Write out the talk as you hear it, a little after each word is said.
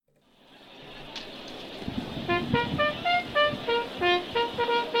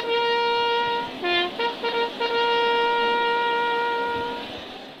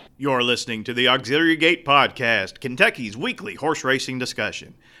You're listening to the Auxiliary Gate Podcast, Kentucky's weekly horse racing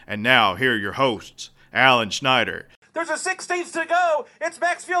discussion. And now, here are your hosts, Alan Schneider. There's a 16th to go. It's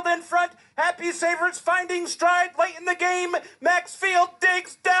Maxfield in front. Happy Savers finding stride late in the game. Maxfield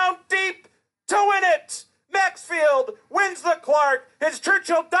digs down deep to win it. Maxfield wins the Clark. His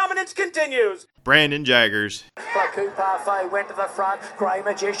Churchill dominance continues. Brandon Jaggers. Placou Parfait went to the front. Grey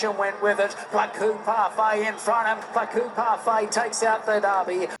Magician went with it. Placou Parfait in front of him. Placou Parfait takes out the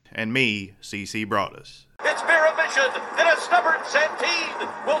Derby. And me, C.C. Broaddus. It's Vera Vision, and a stubborn Santine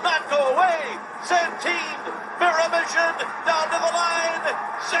will not go away. Santine, Vera Vision, down to the line.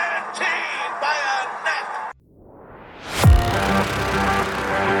 Santine by a neck.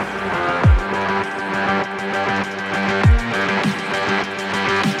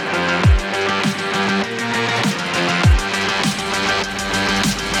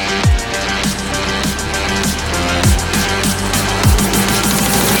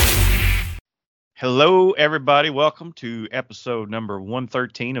 Hello, everybody. Welcome to episode number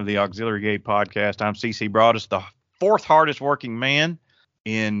 113 of the Auxiliary Gate Podcast. I'm C.C. Broaddus, the fourth hardest working man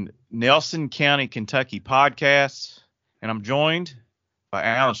in Nelson County, Kentucky podcasts. And I'm joined by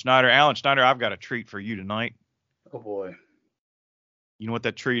Alan Schneider. Alan Schneider, I've got a treat for you tonight. Oh, boy. You know what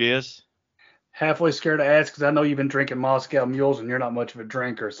that treat is? Halfway scared to ask because I know you've been drinking Moscow Mules and you're not much of a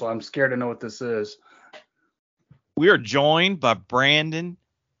drinker, so I'm scared to know what this is. We are joined by Brandon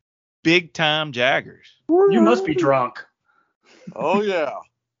Big Time Jaggers. You must be drunk. Oh, yeah.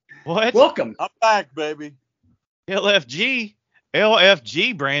 What? Welcome. I'm back, baby. LFG,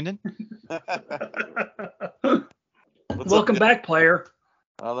 Brandon. Welcome back, player.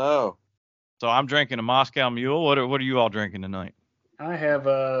 I know. So I'm drinking a Moscow Mule. What are you all drinking tonight? I have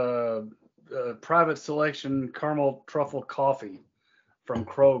a private selection caramel truffle coffee from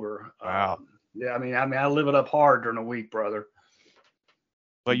Kroger. Wow. Yeah, I mean, I live it up hard during the week, brother.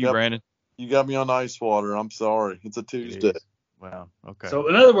 What you, Brandon? You got me on ice water. I'm sorry. It's a Tuesday. Wow. Okay. So,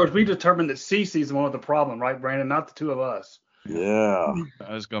 in other words, we determined that Cece's the one with the problem, right, Brandon? Not the two of us. Yeah.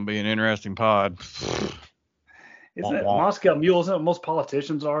 That's going to be an interesting pod. Isn't it Moscow Mules? Isn't it what most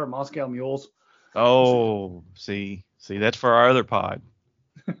politicians are Moscow Mules? Oh, see, that's for our other pod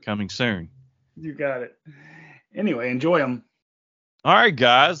coming soon. You got it. Anyway, enjoy them. All right,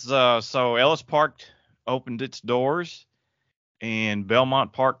 guys. So Ellis Park opened its doors, and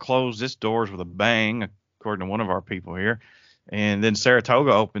Belmont Park closed its doors with a bang, according to one of our people here. And then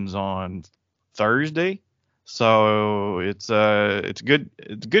Saratoga opens on Thursday. So it's a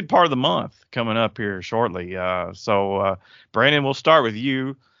good part of the month coming up here shortly. So Brandon, we'll start with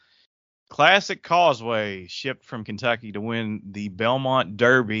you. Classic Causeway shipped from Kentucky to win the Belmont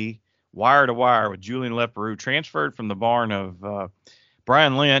Derby wire to wire with Julian Leparoux, transferred from the barn of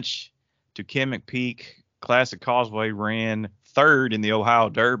Brian Lynch to Ken McPeak. Classic Causeway ran third in the Ohio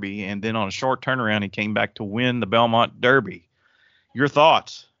Derby, and then on a short turnaround, he came back to win the Belmont Derby. Your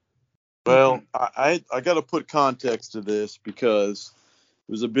thoughts? Well, I got to put context to this because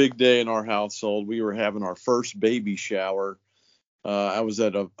it was a big day in our household. We were having our first baby shower. I was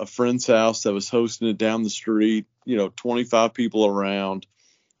at a friend's house that was hosting it down the street, 25 people around.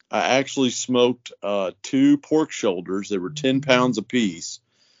 I actually smoked 2 pork shoulders. They were 10 pounds apiece.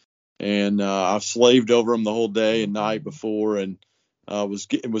 And I've slaved over them the whole day and night before, and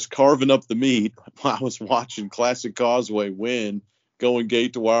was carving up the meat while I was watching Classic Causeway win, going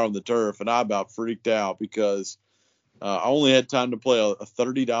gate to wire on the turf, and I about freaked out because I only had time to play a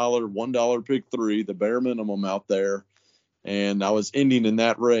 $30, $1 pick 3, the bare minimum out there, and I was ending in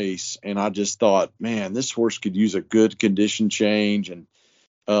that race, and I just thought, man, this horse could use a good condition change, and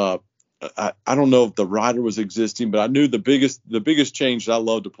I don't know if the rider was existing, but I knew the biggest change that I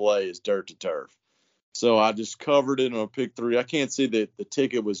love to play is dirt to turf. So I just covered it on a pick 3. I can't say that the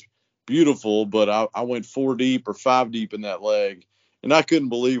ticket was beautiful, but I went 4 deep or 5 deep in that leg. And I couldn't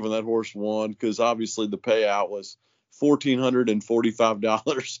believe when that horse won because obviously the payout was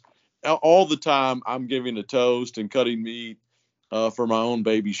 $1,445. All the time I'm giving a toast and cutting meat for my own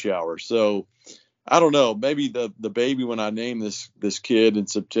baby shower. So I don't know. Maybe the baby, when I name this kid in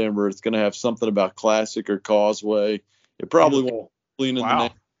September, it's going to have something about Classic or Causeway. It probably won't lean in the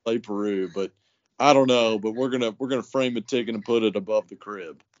name of Peru, but I don't know. But we're gonna frame a ticket and put it above the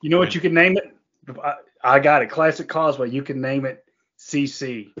crib. You know what you can name it? I got it. Classic Causeway. You can name it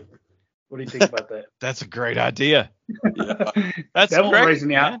CC. What do you think about that? That's a great idea. Yeah. That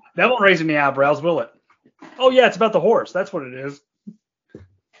won't raise any eyebrows, will it? Oh yeah, it's about the horse. That's what it is.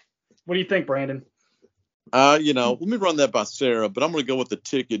 What do you think, Brandon? Let me run that by Sarah, but I'm going to go with the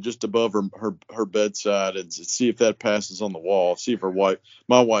ticket just above her bedside and see if that passes on the wall. See if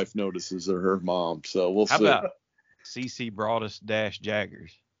my wife notices or her mom. So we'll see. How about CC Broaddus -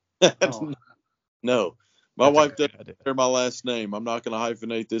 Jaggers? Oh. No. My That's a wife good doesn't idea. share my last name. I'm not going to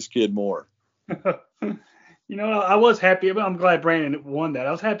hyphenate this kid more. I was happy. I'm glad Brandon won that.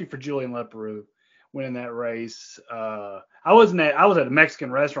 I was happy for Julian Leparoux winning that race. I was at a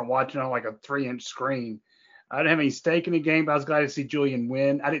Mexican restaurant watching on like a 3-inch screen. I didn't have any stake in the game, but I was glad to see Julian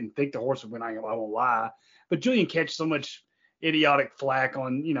win. I didn't think the horse would win. I won't lie. But Julian catch so much idiotic flack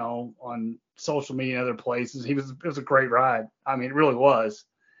on social media and other places. It was a great ride. I mean, it really was.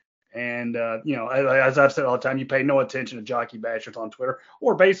 And, as I've said all the time, you pay no attention to jockey bashers on Twitter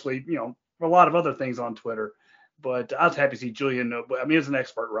or basically, a lot of other things on Twitter. But I was happy to see Julian. I mean, it was an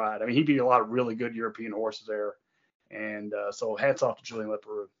expert ride. I mean, he beat a lot of really good European horses there. And so hats off to Julian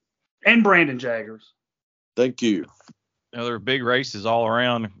Leparoux and Brandon Jaggers. Thank you. There were big races all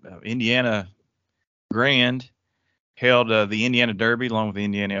around. Indiana Grand held the Indiana Derby along with the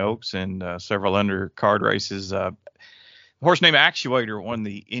Indiana Oaks and several undercard races. A horse named Actuator won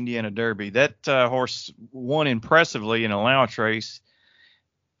the Indiana Derby. That horse won impressively in an allowance race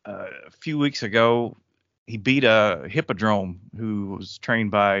a few weeks ago. He beat a Hippodrome who was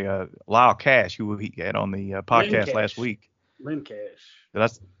trained by Lyle Cash, who he had on the podcast last week. Lynn Cash.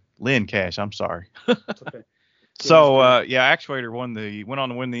 That's Lynn Cash. I'm sorry. That's okay. So Actuator went on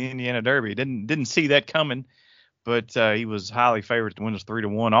to win the Indiana Derby. Didn't see that coming, but he was highly favored to win. Us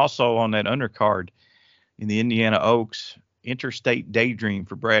 3-1. Also on that undercard in the Indiana Oaks, Interstate Daydream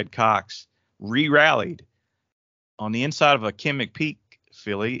for Brad Cox re-rallied on the inside of a Kim McPeak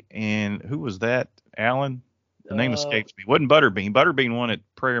filly. And who was that? Alan? The name escapes me. Wasn't Butterbean. Butterbean won at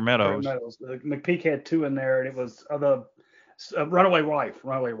Prairie Meadows. McPeak had 2 in there, and it was the Runaway Wife.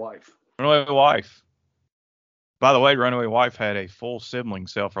 Runaway Wife. By the way, Runaway Wife had a full sibling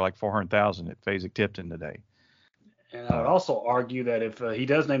sale for like $400,000 at Fasig-Tipton today. And I would also argue that if he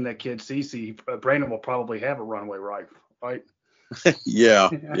does name that kid Cece, Brandon will probably have a Runaway Wife, right? Yeah.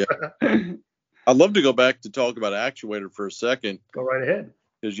 I'd love to go back to talk about Actuator for a second. Go right ahead.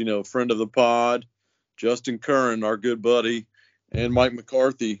 Because, friend of the pod, Justin Curran, our good buddy, and Mike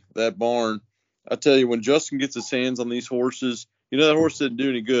McCarthy, that barn. I tell you, when Justin gets his hands on these horses, that horse didn't do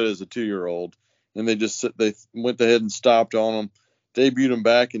any good as a 2-year-old. And they went ahead and stopped on him, debuted him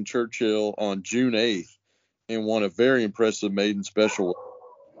back in Churchill on June 8th, and won a very impressive maiden special,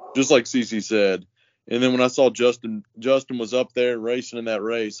 just like Cece said. And then when I saw Justin was up there racing in that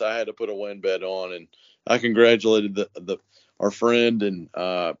race, I had to put a win bet on, and I congratulated our friend, and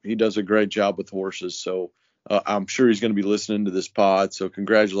he does a great job with horses. So I'm sure he's going to be listening to this pod. So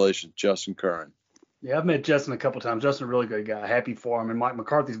congratulations, Justin Curran. Yeah, I've met Justin a couple times. Justin's a really good guy. Happy for him. And Mike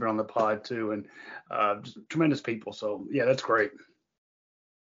McCarthy's been on the pod too, and just tremendous people. So yeah, that's great.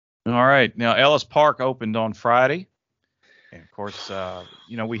 All right, now Ellis Park opened on Friday, and of course,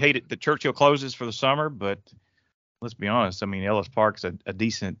 we hate it that Churchill closes for the summer, but let's be honest. I mean, Ellis Park's a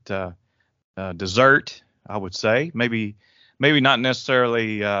decent dessert, I would say. Maybe not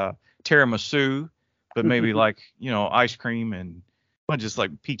necessarily tiramisu, but maybe like ice cream and just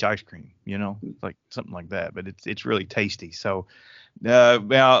like peach ice cream, like something like that. But it's really tasty. So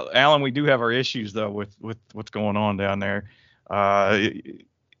now, Alan, we do have our issues though with what's going on down there.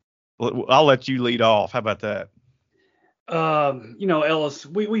 I'll let you lead off. How about that? Ellis,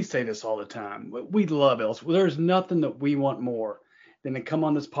 we say this all the time. We love Ellis. There's nothing that we want more than to come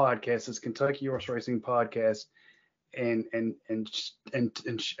on this podcast, this Kentucky Horse Racing podcast, and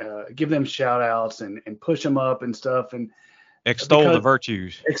give them shout outs and push them up and stuff and extol their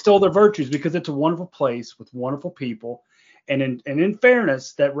virtues because it's a wonderful place with wonderful people. And in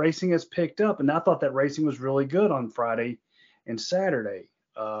fairness, that racing has picked up, and I thought that racing was really good on Friday and Saturday.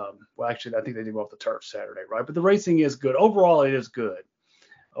 Well, actually, I think they did go off the turf Saturday, right? But the racing is good. Overall, it is good.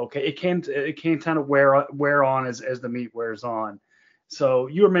 Okay, it can kind of wear on as the meat wears on. So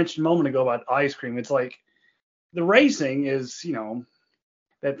you were mentioning a moment ago about ice cream. It's like the racing is,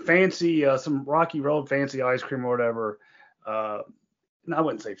 that fancy, some Rocky Road fancy ice cream or whatever. And I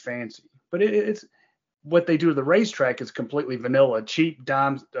wouldn't say fancy, but it's what they do to the racetrack is completely vanilla, cheap,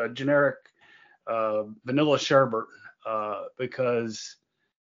 dime, generic vanilla sherbet, because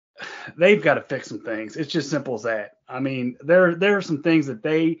they've got to fix some things. It's just simple as that. I mean, there are some things that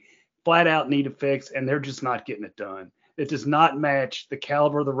they flat out need to fix, and they're just not getting it done. It does not match the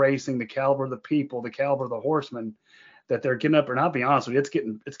caliber of the racing, the caliber of the people, the caliber of the horsemen that they're getting up. And I'll be honest with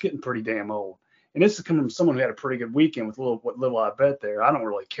you, it's getting pretty damn old. And this is coming from someone who had a pretty good weekend with what little I bet there. I don't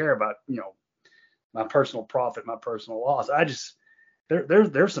really care about my personal profit, my personal loss. I just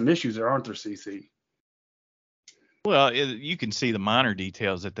there's some issues there, aren't there, CC? Well, you can see the minor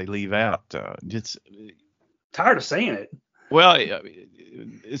details that they leave out. It's tired of saying it. Well,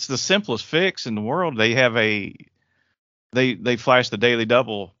 it's the simplest fix in the world. They have a they flash the daily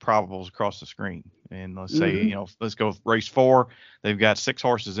double probables across the screen. And let's say, let's go race 4. They've got 6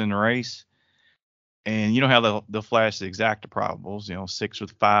 horses in the race. And you know how they'll flash the exacta probables, 6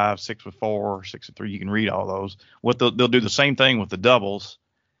 with 5, 6 with 4, 6 with 3. You can read all those. What they'll do the same thing with the doubles.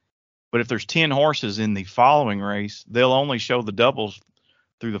 But if there's 10 horses in the following race, they'll only show the doubles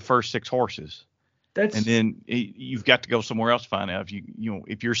through the first 6 horses. And then you've got to go somewhere else to find out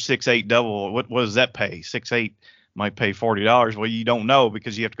if you're 6-8 double, what does that pay? 6-8 might pay $40. Well, you don't know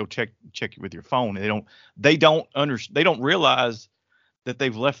because you have to go check it with your phone. They don't realize that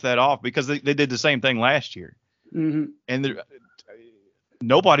they've left that off because they did the same thing last year. Mm-hmm. And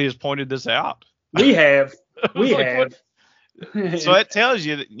nobody has pointed this out. We have. So it tells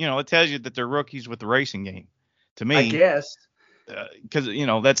you that they're rookies with the racing game. To me, I guess. Because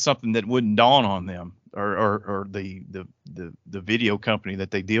that's something that wouldn't dawn on them or the video company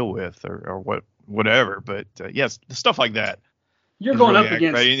that they deal with or whatever. But yes, stuff like that. You're going really up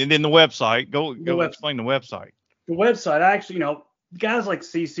against. And then the website. Go explain the website. The website, actually, guys like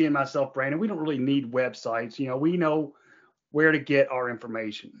CC and myself, Brandon, we don't really need websites. We know where to get our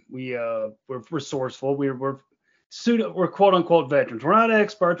information. We're resourceful. We're quote unquote veterans. We're not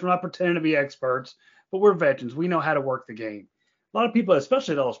experts. We're not pretending to be experts, but we're veterans. We know how to work the game. A lot of people,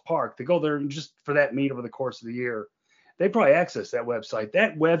 especially at Ellis Park, they go there just for that meet over the course of the year. They probably access that website.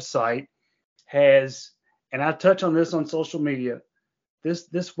 That website has, and I touch on this on social media, this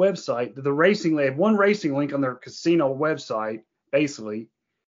website, the racing, they have one racing link on their casino website, basically.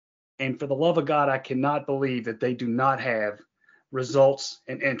 And for the love of God, I cannot believe that they do not have results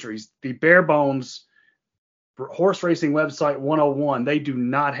and entries. The bare bones horse racing website 101, they do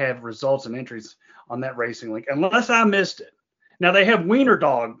not have results and entries on that racing link, unless I missed it. Now they have Wiener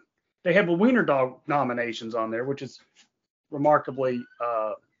Dog. They have the Wiener Dog nominations on there, which is remarkably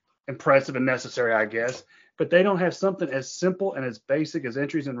impressive and necessary, I guess. But they don't have something as simple and as basic as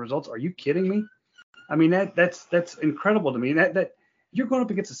entries and results. Are you kidding me? I mean, that's incredible to me. That you're going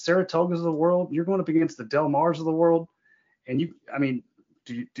up against the Saratogas of the world. You're going up against the Del Mars of the world. And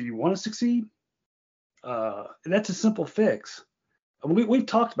do you want to succeed? That's a simple fix. We've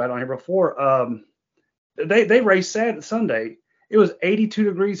talked about it on here before. They raced Sunday. It was 82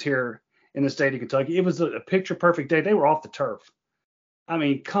 degrees here in the state of Kentucky. It was a picture perfect day. They were off the turf. I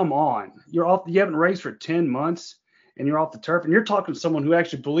mean, come on. You haven't raced for 10 months and you're off the turf, and you're talking to someone who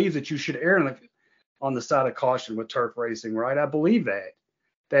actually believes that you should err on the side of caution with turf racing, right? I believe that.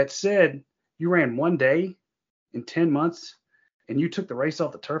 That said, you ran one day in 10 months and you took the race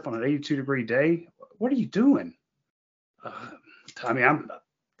off the turf on an 82 degree day. What are you doing? I'm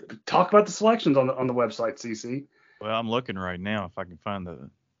talk about the selections on the website, CC. Well, I'm looking right now if I can find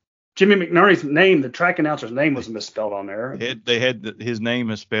Jimmy McNerney's name. The track announcer's name was misspelled on there. They had his name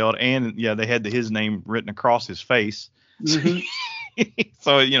misspelled, and they had his name written across his face. Mm-hmm.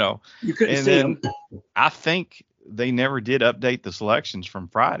 So you couldn't see him. I think they never did update the selections from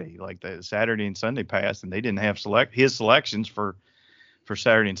Friday, like the Saturday and Sunday passed, and they didn't have his selections for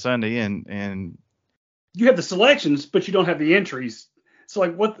Saturday and Sunday, and you have the selections, but you don't have the entries. So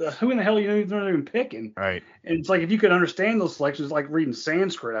like, who in the hell are you even picking? Right. And it's like, if you could understand those selections, like reading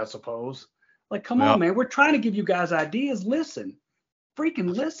Sanskrit, I suppose. Like, come on, man, we're trying to give you guys ideas. Listen,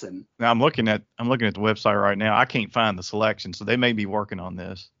 freaking listen. Now I'm looking at the website right now. I can't find the selection, so they may be working on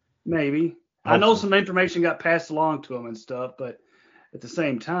this. Maybe. Hopefully. I know some information got passed along to them and stuff, but at the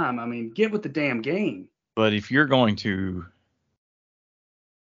same time, I mean, get with the damn game. But if you're going to,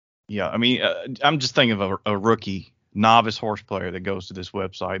 I'm just thinking of a rookie novice horse player that goes to this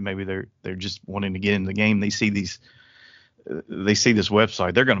website. Maybe they're just wanting to get in the game. They see this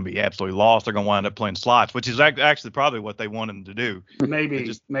website. They're going to be absolutely lost. They're going to wind up playing slots, which is actually probably what they want them to do.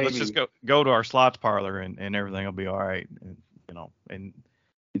 Maybe. Let's just go to our slots parlor and everything will be all right. And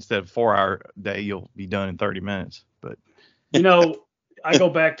instead of 4-hour day, you'll be done in 30 minutes. But I go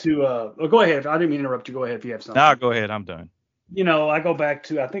back to go ahead. I didn't mean to interrupt you. Go ahead if you have something. No, go ahead. I'm done. I go back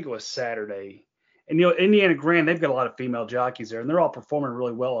to, I think it was Saturday. And, Indiana Grand, they've got a lot of female jockeys there, and they're all performing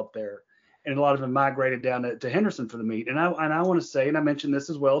really well up there. And a lot of them migrated down to Henderson for the meet. And I want to say, and I mentioned this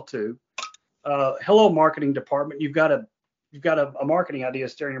as well too, hello marketing department. You've got a marketing idea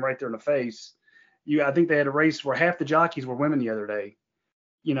staring you right there in the face. I think they had a race where half the jockeys were women the other day,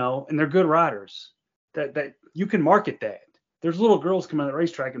 and they're good riders. That you can market that. There's little girls coming on the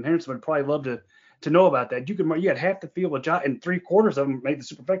racetrack in Henderson would probably love to know about that. You had half the field of and 3/4 of them made the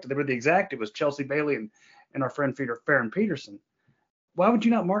superfecta. They were the exact. It was Chelsea Bailey and our friend Farron Peterson. Why would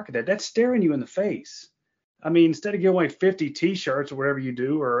you not market that? That's staring you in the face. I mean, instead of giving away 50 T-shirts or whatever you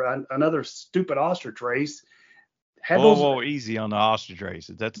do, or another stupid ostrich race, whoa, easy on the ostrich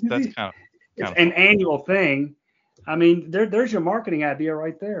races. That's kind of an annual thing. I mean, there's your marketing idea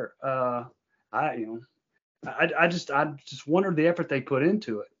right there. I just wonder the effort they put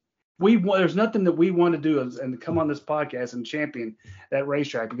into it. There's nothing that we want to do and come on this podcast and champion that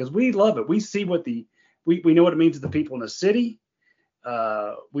racetrack because we love it. We see we know what it means to the people in the city.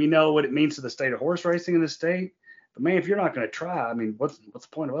 We know what it means to the state of horse racing in the state. But man, if you're not going to try, I mean, what's the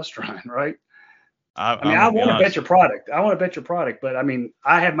point of us trying, right? I want to bet your product. But I mean,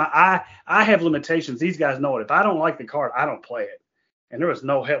 I have limitations. These guys know it. If I don't like the card, I don't play it. And there was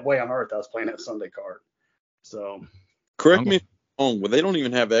no way on earth I was playing that Sunday card. So correct me if I'm wrong. Well, they don't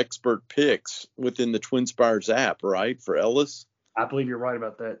even have expert picks within the Twin Spires app, right? For Ellis. I believe you're right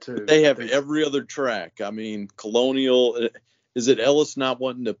about that too. They have every other track. I mean, Colonial. Is it Ellis not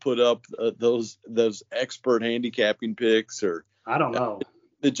wanting to put up those expert handicapping picks, or I don't know.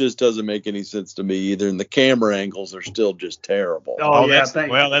 It just doesn't make any sense to me either, and the camera angles are still just terrible. Oh yeah, let's go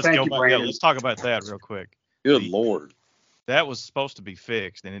back. Yeah, let's talk about that real quick. Good Lord. That was supposed to be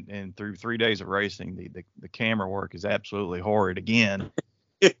fixed, and through 3 days of racing, the camera work is absolutely horrid again.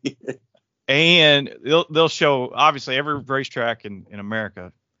 And they'll show, obviously, every racetrack in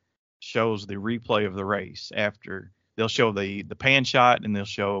America shows the replay of the race after. They'll show the pan shot and they'll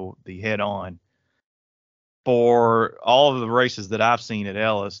show the head on. For all of the races that I've seen at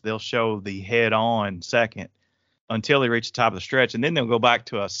Ellis, they'll show the head on second until they reach the top of the stretch, and then they'll go back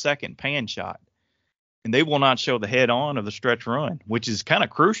to a second pan shot. And they will not show the head on of the stretch run, which is kind of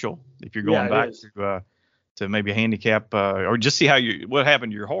crucial if you're going back to maybe a handicap or just see what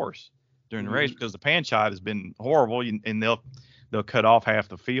happened to your horse during the race, because the pan shot has been horrible, and they'll cut off half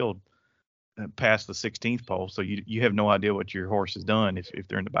the field past the 16th pole, so you have no idea what your horse has done if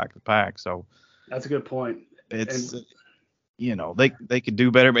they're in the back of the pack. So that's a good point. It's they could do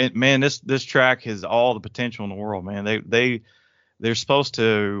better. Man, this track has all the potential in the world, man. They're supposed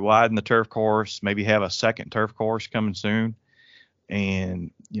to widen the turf course, maybe have a second turf course coming soon. And,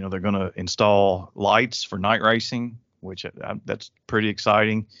 they're going to install lights for night racing, which that's pretty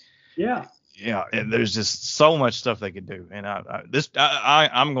exciting. Yeah. Yeah. And there's just so much stuff they could do. And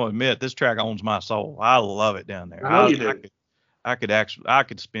I'm going to admit, this track owns my soul. I love it down there. I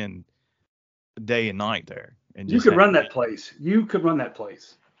could spend day and night there. And you could run that place.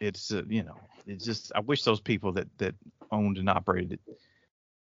 It's, it's just, I wish those people that owned and operated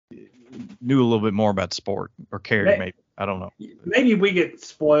it knew a little bit more about sport or cared. Maybe I don't know. Maybe we get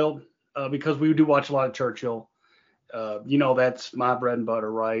spoiled because we do watch a lot of Churchill. That's my bread and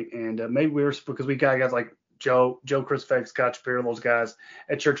butter, right? And maybe because we got guys like Joe Chris Feck, Scott Shapiro, those guys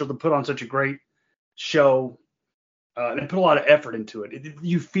at Churchill to put on such a great show and they put a lot of effort into it.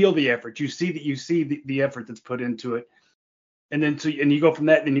 You feel the effort. You see the effort that's put into it, and then and you go from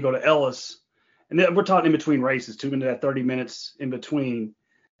that, then you go to Ellis. And then we're talking in between races, too, into that 30 minutes in between.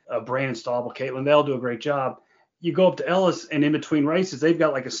 Brandon Staubel, Caitlin, they'll do a great job. You go up to Ellis, and in between races, they've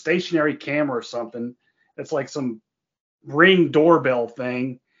got like a stationary camera or something that's like some Ring doorbell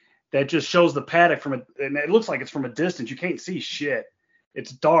thing that just shows the paddock and it looks like it's from a distance. You can't see shit.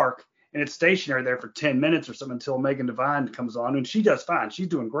 It's dark, and it's stationary there for 10 minutes or something until Megan Devine comes on, and she does fine. She's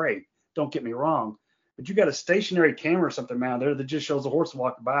doing great. Don't get me wrong. But you got a stationary camera or something around there that just shows the horse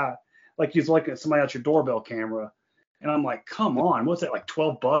walking by. Like he's looking at somebody else your doorbell camera. And I'm like, come on, what's that, like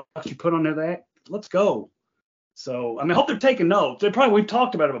 $12 you put under that? Let's go. So, I hope they're taking notes. We've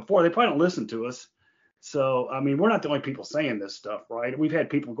talked about it before. They probably don't listen to us. So, we're not the only people saying this stuff, right? We've had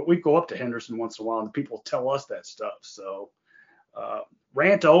people, we go up to Henderson once in a while and people tell us that stuff. So,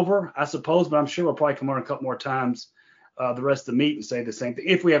 rant over, I suppose, but I'm sure we'll probably come on a couple more times the rest of the meet and say the same thing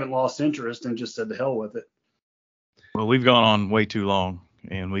if we haven't lost interest and just said the hell with it. Well, we've gone on way too long.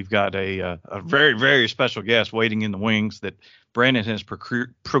 And we've got a very, very special guest waiting in the wings that Brandon has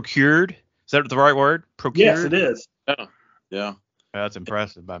procured. Is that the right word? Procured? Yes, it is. Yeah. That's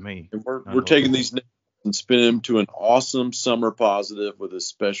impressive by me. And we're taking these and spinning them to an awesome summer positive with a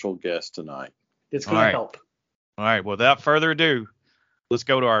special guest tonight. It's going to help. All right. Well, without further ado, let's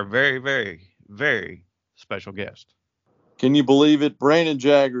go to our very, very, very special guest. Can you believe it? Brandon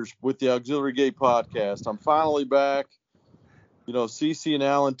Jaggers with the Auxiliary Gate podcast. I'm finally back. Cece and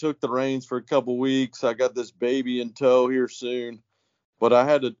Alan took the reins for a couple weeks. I got this baby in tow here soon, but I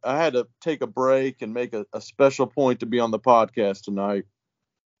had to take a break and make a special point to be on the podcast tonight.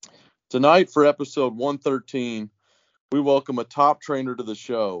 Tonight for episode 113, we welcome a top trainer to the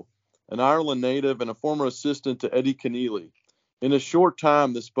show, an Ireland native and a former assistant to Eddie Keneally. In a short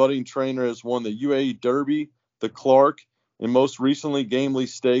time, this budding trainer has won the UAE Derby, the Clark, and most recently Gamely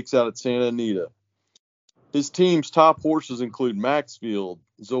Stakes out at Santa Anita. His team's top horses include Maxfield,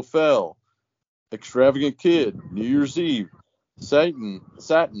 Zofel, Extravagant Kid, New Year's Eve, Satin,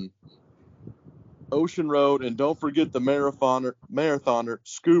 Ocean Road, and don't forget the marathoner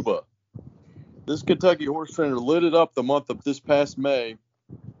Scuba. This Kentucky Horse Trainer lit it up the month of this past May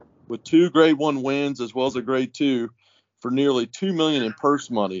with 2 Grade 1 wins as well as a Grade 2 for nearly $2 million in purse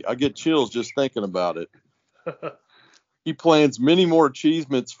money. I get chills just thinking about it. He plans many more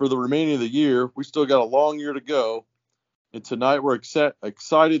achievements for the remaining of the year. We still got a long year to go. And tonight we're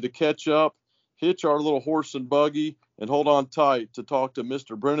excited to catch up, hitch our little horse and buggy, and hold on tight to talk to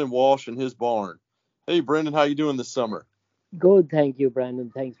Mr. Brendan Walsh and his barn. Hey, Brendan, how you doing this summer? Good, thank you,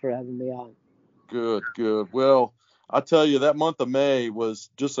 Brandon. Thanks for having me on. Good, good. Well, I tell you, that month of May was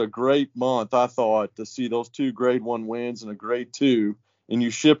just a great month, I thought, to see those 2 Grade 1 wins and a Grade 2. And you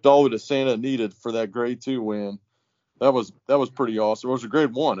shipped all the way to Santa Anita for that Grade 2 win. That was pretty awesome. It was a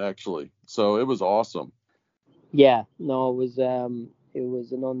Grade 1, actually. So it was awesome. Yeah, no, it was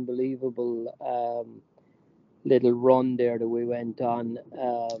an unbelievable little run there that we went on.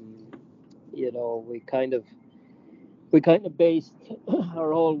 We kind of based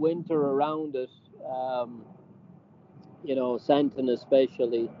our whole winter around it. Santon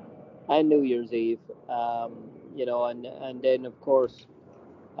especially, and New Year's Eve. And then of course,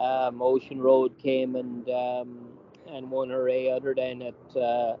 Ocean Road came and won her A other than at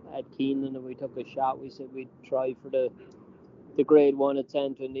Keeneland, and we took a shot. We said we'd try for the Grade 1 at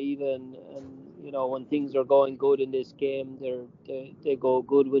Santa Anita, and when things are going good in this game, they go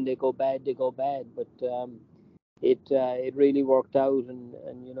good. When they go bad, they go bad. But it really worked out, and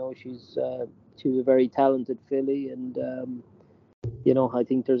she's a very talented filly, and I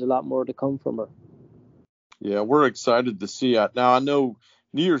think there's a lot more to come from her. Yeah, we're excited to see it. Now I know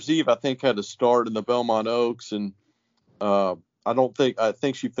New Year's Eve I think had a start in the Belmont Oaks, and I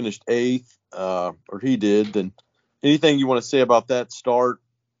think she finished 8th, or he did. And anything you want to say about that start?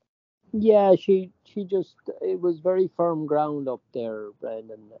 Yeah, she just, it was very firm ground up there,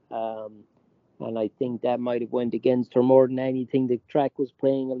 Brendan. And I think that might have went against her more than anything. The track was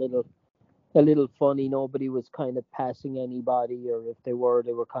playing a little funny. Nobody was kind of passing anybody, or if they were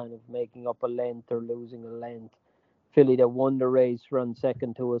kind of making up a length or losing a length. Filly that won the race ran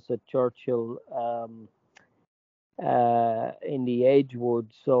second to us at Churchill in the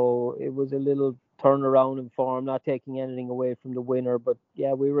Edgewood, so it was a little turnaround in form, not taking anything away from the winner, but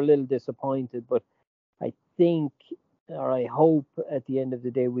yeah, we were a little disappointed. But I think, or I hope, at the end of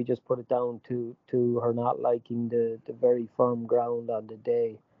the day, we just put it down to her not liking the very firm ground on the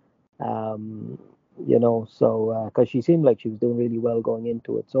day. Because she seemed like she was doing really well going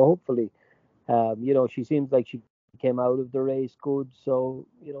into it. So hopefully, she seems like she came out of the race good. So,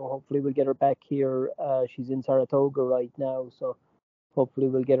 hopefully we'll get her back here. She's in Saratoga right now. So hopefully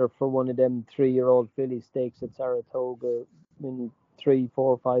we'll get her for one of them 3-year-old filly stakes at Saratoga in 3,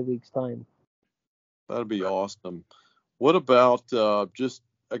 4, 5 weeks time. That'd be awesome. What about I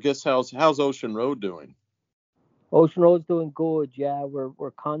guess how's Ocean Road doing? Ocean Road's doing good. Yeah,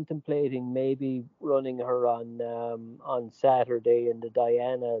 we're contemplating maybe running her on Saturday in the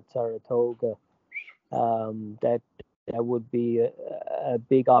Diana at Saratoga. That would be a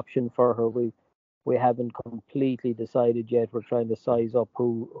big option for her. We haven't completely decided yet. We're trying to size up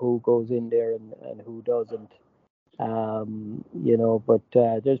who goes in there and who doesn't. But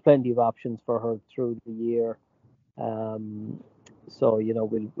there's plenty of options for her through the year. So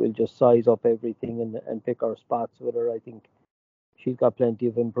we'll just size up everything and pick our spots with her. I think she's got plenty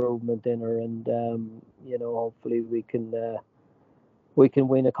of improvement in her, and hopefully we can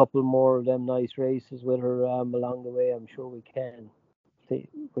win a couple more of them nice races with her along the way. I'm sure we can, if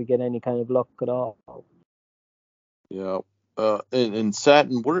we get any kind of luck at all. Yeah. And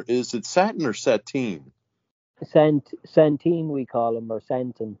Satin, where is it? Satin or Satine? Santine we call him, or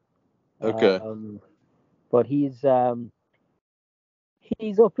Santon. Okay. But he's up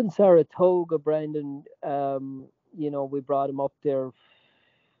in Saratoga, Brendan. We brought him up there.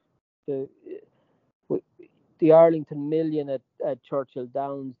 The Arlington Million at Churchill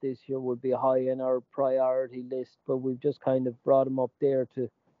Downs this year would be high on our priority list, but we've just kind of brought him up there to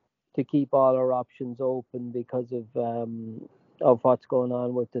keep all our options open because of what's going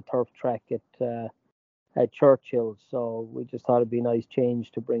on with the turf track at Churchill. So we just thought it'd be a nice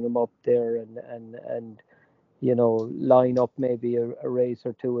change to bring him up there and line up maybe a race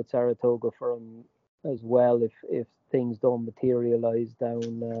or two at Saratoga for him as well if things don't materialize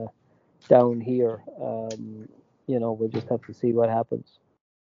down here. We'll just have to see what happens.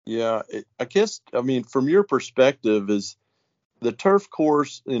 Yeah, I guess, from your perspective, is the turf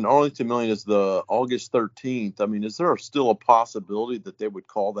course in Arlington Million is the August 13th. Is there still a possibility that they would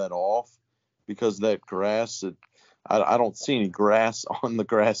call that off because of that grass? I don't see any grass on the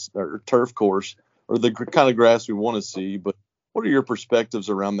grass or turf course, or the kind of grass we want to see. But what are your perspectives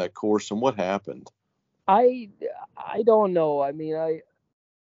around that course and what happened? I don't know. I mean, I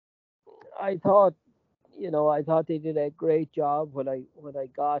thought, I thought they did a great job when I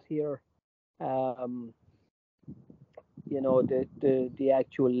got here. Um, the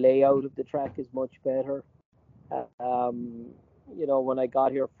actual layout of the track is much better. Um, when I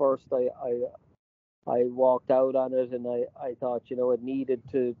got here first, I walked out on it, and I thought, it needed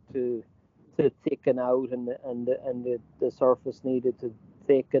to thicken out, and the surface needed to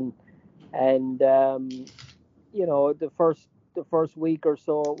thicken. And the first week or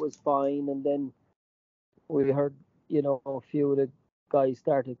so it was fine, and then we heard, a few of the guys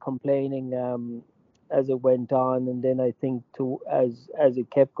started complaining as it went on, and then I think as it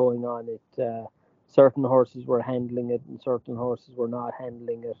kept going on, it certain horses were handling it and certain horses were not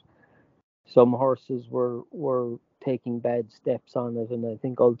handling it. Some horses were taking bad steps on it, and I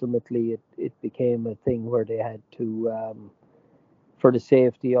think ultimately it became a thing where they had to, for the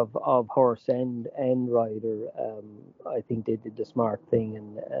safety of horse and rider, I think they did the smart thing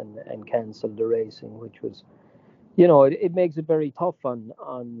and cancelled the racing, which was, it makes it very tough on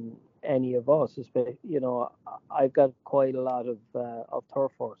any of us. Especially, I've got quite a lot of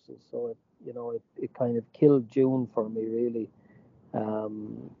turf horses, so it kind of killed June for me, really.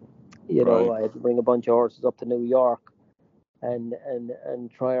 Um, Right. I had to bring a bunch of horses up to New York and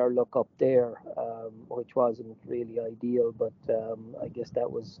try our luck up there, which wasn't really ideal. But I guess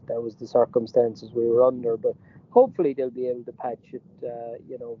that was the circumstances we were under. But hopefully they'll be able to patch it,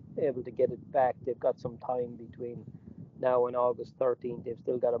 able to get it back. They've got some time between now and August 13th. They've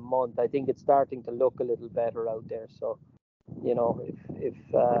still got a month. I think it's starting to look a little better out there. So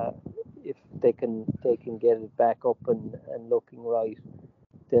if they can get it back up and looking right,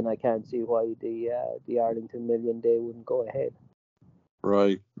 then I can't see why the Arlington Million Day wouldn't go ahead.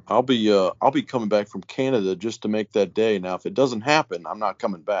 Right. I'll be coming back from Canada just to make that day. Now, if it doesn't happen, I'm not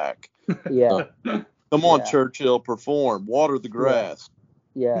coming back. Yeah, Come on, yeah, Churchill, perform, water the yeah, grass.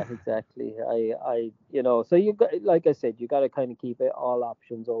 yeah, exactly. So you got, like I said, you got to kind of keep all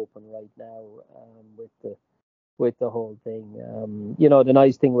options open right now, with the whole thing. The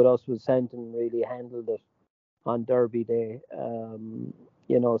nice thing with us was Santon really handled it on Derby Day.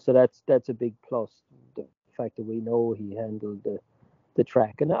 So that's a big plus. The fact that we know he handled the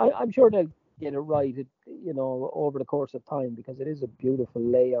track, and I'm sure they'll get it right, over the course of time, because it is a beautiful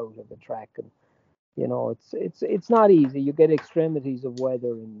layout of the track, and it's not easy. You get extremities of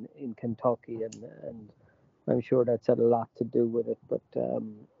weather in Kentucky, and I'm sure that's had a lot to do with it. But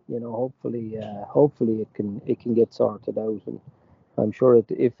hopefully it can get sorted out, and I'm sure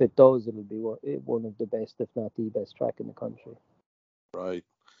if it does, it'll be one of the best, if not the best track in the country. Right.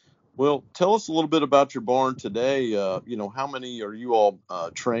 Well, tell us a little bit about your barn today. How many are you all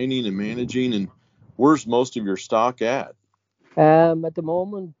training and managing, and where's most of your stock at? At the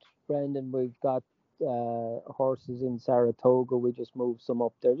moment, Brendan, we've got horses in Saratoga. We just moved some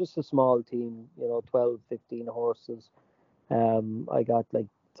up there, just a small team, 12, 15 horses. I got like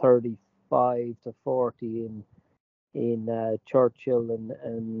 35 to 40 in Churchill,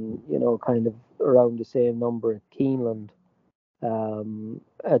 and kind of around the same number at Keeneland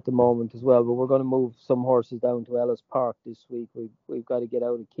at the moment as well. But we're going to move some horses down to Ellis Park this week. We've got to get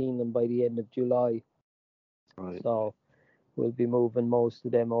out of Keeneland by the end of July, Right. so we'll be moving most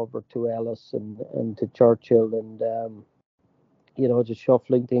of them over to Ellis and to Churchill, and just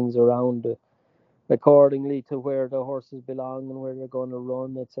shuffling things around accordingly to where the horses belong and where they're going to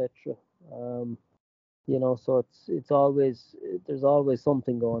run, etc. Um, so it's always, there's always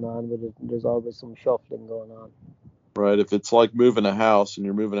something going on with it, and there's always some shuffling going on. Right. If it's like moving a house and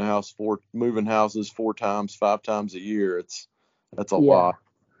you're moving houses 4 times, 5 times a year, that's a Yeah, lot.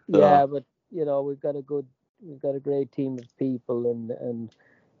 Uh, yeah, but we've got a great team of people, and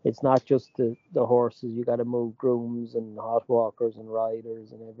it's not just the horses. You got to move grooms and hot walkers and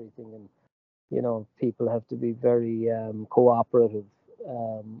riders and everything, and people have to be very cooperative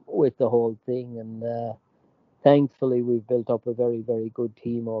with the whole thing. And thankfully, we've built up a very, very good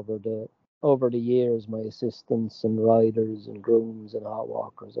team over the years. My assistants and riders and grooms and hot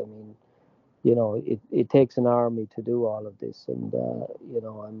walkers. I mean, it takes an army to do all of this, and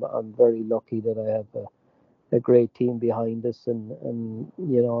I'm very lucky that I have a great team behind us, and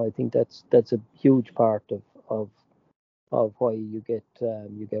I think that's a huge part of why you get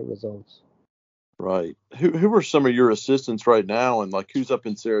results. right. Who are some of your assistants right now, and like who's up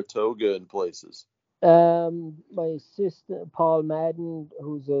in Saratoga and places? My assistant Paul Madden,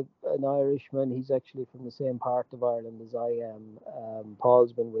 who's an Irishman, he's actually from the same part of Ireland as I am.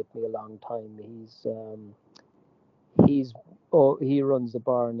 Paul's been with me a long time. He's he runs the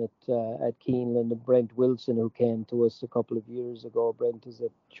barn at Keeneland, and Brent Wilson, who came to us a couple of years ago. Brent is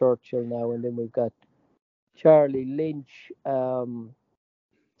at Churchill now, and then we've got Charlie Lynch.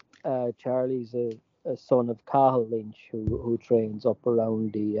 Charlie's a son of Cathal Lynch, who trains up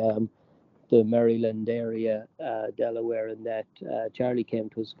around the Maryland area, Delaware, and that. Charlie came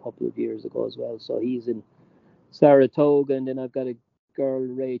to us a couple of years ago as well, so he's in Saratoga. And then I've got a girl,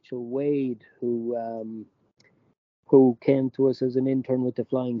 Rachel Wade, who came to us as an intern with the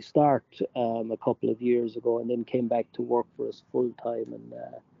Flying Start a couple of years ago, and then came back to work for us full time. And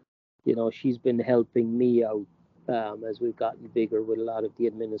she's been helping me out as we've gotten bigger with a lot of the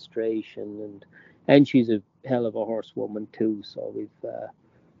administration, and she's a hell of a horsewoman too. So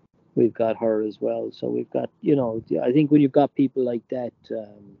we've got her as well. So we've got, I think when you've got people like that,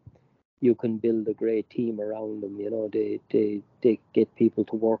 you can build a great team around them. They get people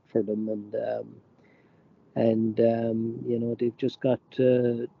to work for them, and they've just got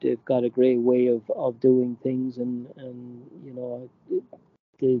a great way of doing things, and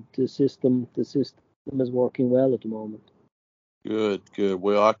the system is working well at the moment. Good.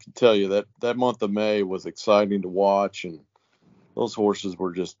 Well, I can tell you that month of May was exciting to watch, and those horses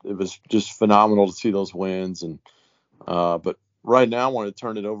were it was just phenomenal to see those wins. And but right now, I want to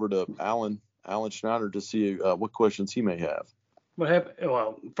turn it over to Alan Schneider to see what questions he may have.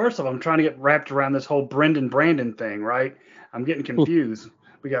 Well, first of all, I'm trying to get wrapped around this whole Brandon thing, right? I'm getting confused.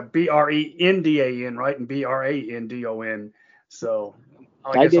 We got Brendan, right, and Brandon. So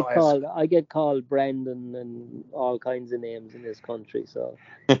I get called Brandon and all kinds of names in this country. So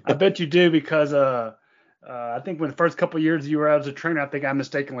I bet you do, because I think when the first couple of years you were out as a trainer, I think I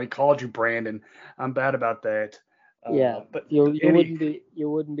mistakenly called you Brandon. I'm bad about that. Yeah, but you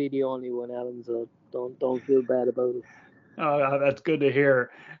wouldn't be the only one, Alan. So don't feel bad about it. Oh, that's good to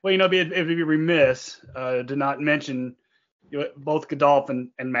hear. Well, it'd be remiss to not mention both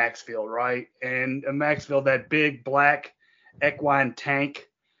Godolphin and Maxfield, right? And Maxfield, that big black equine tank,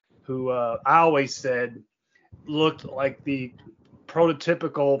 who I always said looked like the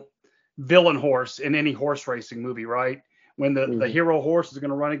prototypical villain horse in any horse racing movie, right? When the hero horse is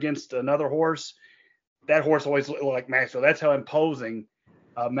going to run against another horse, that horse always looked like Maxfield. That's how imposing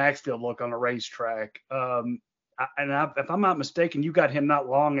Maxfield looked on a racetrack. If I'm not mistaken, you got him not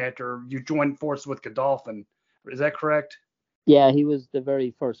long after you joined forces with Godolphin. Is that correct? Yeah, he was the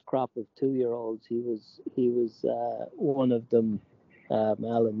very first crop of 2-year-olds. He was one of them,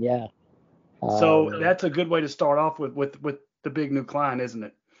 Alan. Yeah. So that's a good way to start off with the big new client, isn't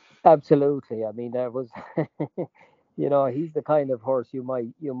it? Absolutely. I mean, that was, he's the kind of horse you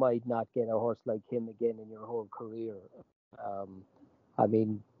might not get a horse like him again in your whole career. I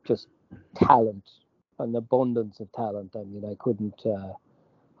mean, just talent, an abundance of talent. I mean, I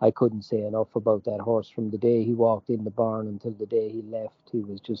couldn't say enough about that horse. From the day he walked in the barn until the day he left, he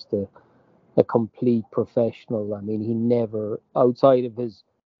was just a complete professional. I mean, he never, outside of his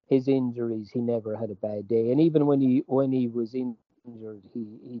injuries, he never had a bad day. And even when he was injured,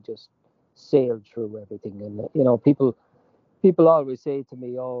 he just sailed through everything. And people always say to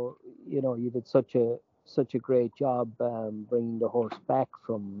me, "Oh, you did such a great job bringing the horse back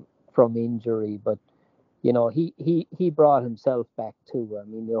from injury," but he brought himself back too. I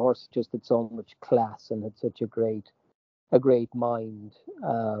mean, the horse just had so much class and had such a great mind.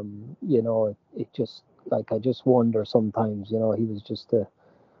 It just, like, I just wonder sometimes, he was just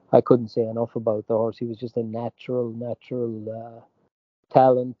I couldn't say enough about the horse. He was just a natural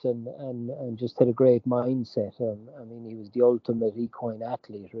talent, and just had a great mindset. I mean, he was the ultimate equine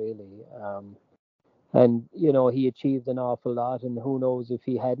athlete, really. And he achieved an awful lot, and who knows if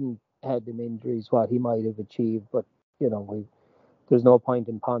he hadn't had them injuries, what he might have achieved. But there's no point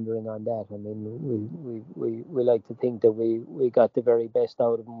in pondering on that. I mean, we like to think that we got the very best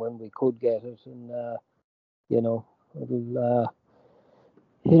out of him when we could get it, and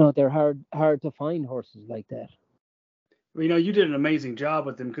they're hard to find horses like that. Well, you did an amazing job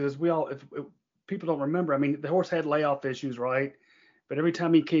with him, because if people don't remember, I mean, the horse had layoff issues, right? But every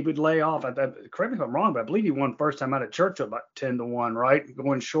time he would lay off, correct me if I'm wrong, but I believe he won first time out at Churchill about 10-1, right?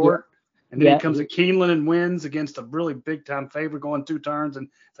 Going short. Yeah. And then he comes to Keeneland and wins against a really big time favorite going 2 turns. And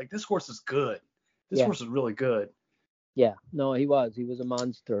it's like, this horse is good. This horse is really good. Yeah, no, he was a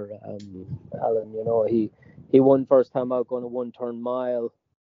monster, Alan. He won first time out going a 1-turn mile.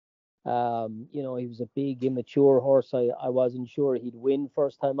 He was a big immature horse. I wasn't sure he'd win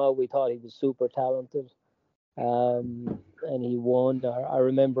first time out. We thought he was super talented. And he won. I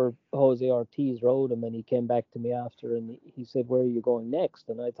remember Jose Ortiz rode him, and he came back to me after, and he said, "Where are you going next?"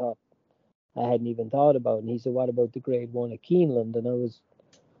 And I thought, I hadn't even thought about it. And he said, "What about the Grade 1 at Keeneland?" And I was,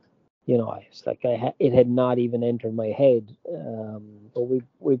 I was like, it had not even entered my head. But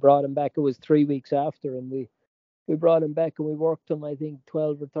we brought him back. It was 3 weeks after, and we we brought him back and we worked him, I think,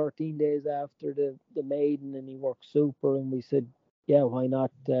 12 or 13 days after the maiden, and he worked super. And we said, yeah, why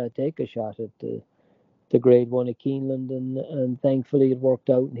not take a shot at the Grade 1 at Keeneland? And thankfully it worked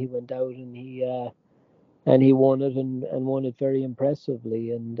out, and he went out and he won it, and won it very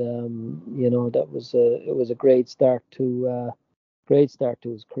impressively. And that was a great start to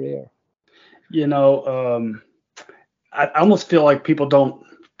his career. I almost feel like people don't,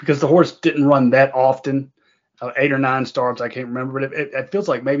 because the horse didn't run that often, 8 or 9 starts, I can't remember, but it feels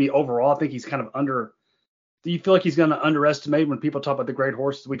like maybe overall I think he's kind of under. Do you feel like he's going to underestimate when people talk about the great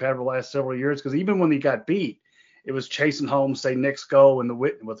horses we've had over the last several years? Because even when he got beat, it was chasing home, say, Nick's Go and the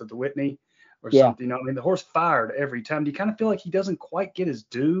Whitney or something. I mean, the horse fired every time. Do you kind of feel like he doesn't quite get his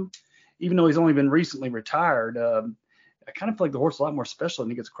due, even though he's only been recently retired? I kind of feel like the horse is a lot more special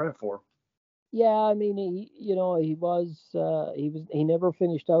than he gets credit for. Yeah, I mean, he never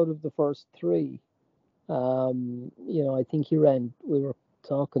finished out of the first 3. I think we were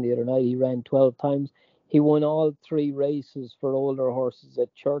talking the other night, he ran 12 times. He won all 3 races for older horses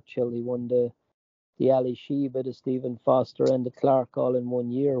at Churchill. He won the Ali Sheba, the Stephen Foster, and the Clark all in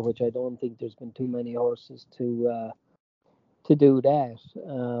 1 year, which I don't think there's been too many horses to do that.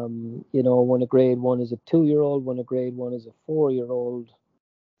 Won a Grade 1 as a 2-year-old, won a Grade 1 as a 4-year-old,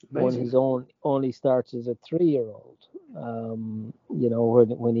 won his only starts as a 3-year-old.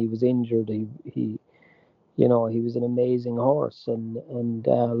 When he was injured, he was an amazing horse. And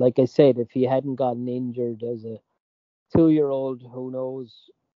like I said, if he hadn't gotten injured as a 2-year-old, who knows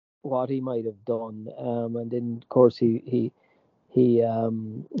what he might have done. And then of course he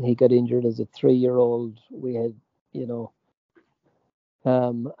got injured as a 3-year-old. We had,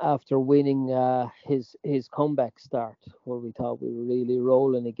 after winning his comeback start, where we thought we were really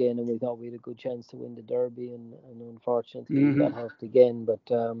rolling again, and we thought we had a good chance to win the Derby, and unfortunately he got hurt again.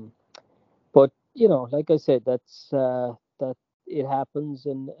 But like I said, that it happens,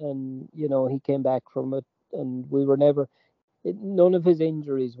 and he came back from it, and we were never. None of his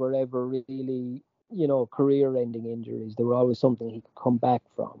injuries were ever really, career-ending injuries. They were always something he could come back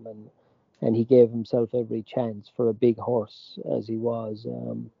from, and he gave himself every chance for a big horse as he was.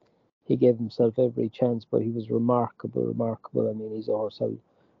 He gave himself every chance, but he was remarkable. I mean, he's a horse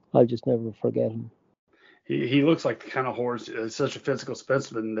I'll just never forget him. He looks like the kind of horse, such a physical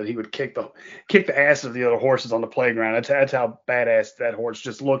specimen, that he would kick the ass of the other horses on the playground. That's how badass that horse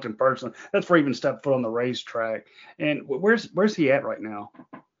just looked in person. That's where he even stepped foot on the racetrack. And where's he at right now?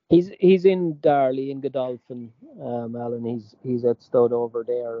 He's in Darley in Godolphin, Alan. He's at stud over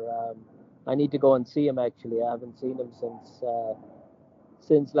there. I need to go and see him, actually. I haven't seen him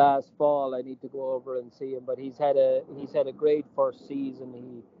since last fall. I need to go over and see him. But he's had a great first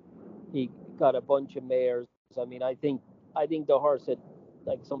season. He got a bunch of mares. I mean, I think the horse had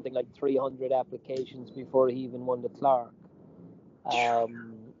something like 300 applications before he even won the Clark.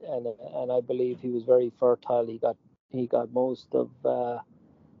 And I believe he was very fertile. He got most of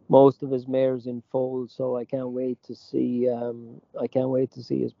his mares in foal. So I can't wait to see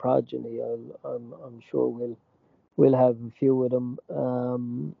his progeny. I'm sure we'll have a few with him.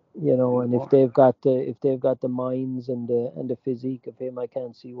 And if they've got the minds and the physique of him, I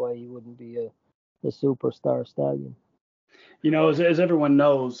can't see why he wouldn't be a superstar stallion. As everyone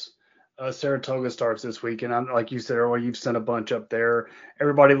knows, Saratoga starts this week, and like you said earlier, you've sent a bunch up there.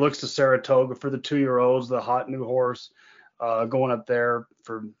 Everybody looks to Saratoga for the 2-year-olds, the hot new horse, going up there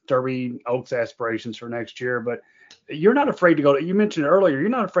for Derby Oaks aspirations for next year. But you're not afraid to go to. You mentioned earlier, you're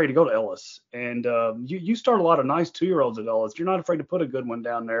not afraid to go to Ellis, and you start a lot of nice 2-year-olds at Ellis. You're not afraid to put a good one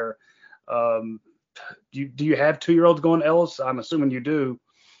down there. Do you have 2-year-olds going to Ellis? I'm assuming you do.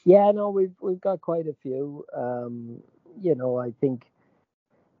 Yeah, no, we've got quite a few. I think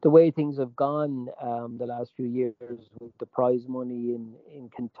the way things have gone the last few years with the prize money in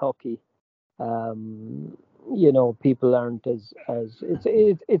Kentucky, people aren't as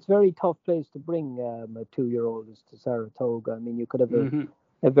it's very tough place to bring a 2-year-old to Saratoga. I mean, you could have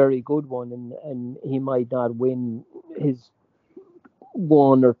a very good one, and he might not win his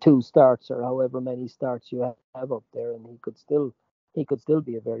 1 or 2 starts or however many starts you have up there, and he could still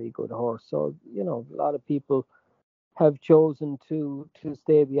be a very good horse. So a lot of people have chosen to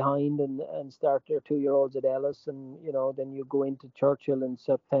stay behind and start their 2-year-olds at Ellis, and then you go into Churchill in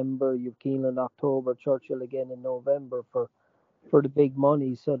September, you've Keeneland October, Churchill again in November for the big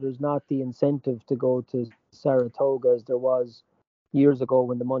money. So there's not the incentive to go to Saratoga as there was years ago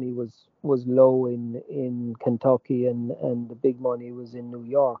when the money was low in Kentucky and the big money was in New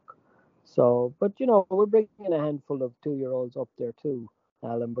York. So, but we're bringing a handful of 2-year-olds up there too,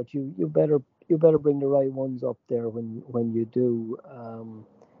 Alan. But you better bring the right ones up there when you do.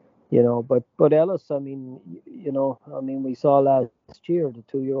 But Ellis, I mean, we saw last year the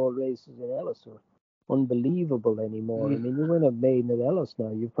 2-year-old races in Ellis are unbelievable anymore. I mean, you win a maiden at Ellis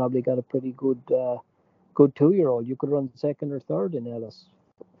now, you've probably got a pretty good 2-year-old. You could run second or third in Ellis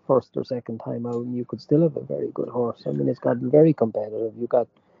first or second time out, and you could still have a very good horse. I mean, it's gotten very competitive. You got,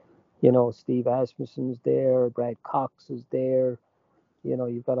 Steve Asmussen's there, Brad Cox is there.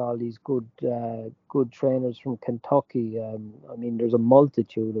 You've got all these good trainers from Kentucky. I mean, there's a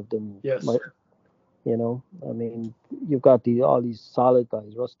multitude of them. Yes. I mean, you've got all these solid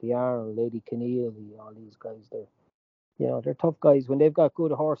guys, Rusty Arnold, Lady Keneally, all these guys. They're tough guys. When they've got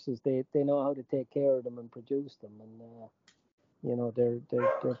good horses, they know how to take care of them and produce them. And,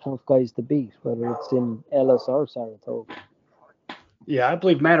 they're tough guys to beat, whether it's in Ellis or Saratoga. Yeah, I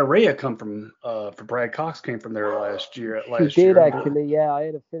believe Mataria come from for Brad Cox came from there last year. She did actually, yeah. I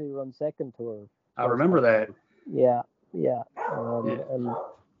had a filly run second to her. I remember that. Yeah. Yeah. And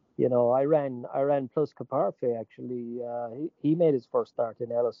I ran Plus Caparfe actually. He made his first start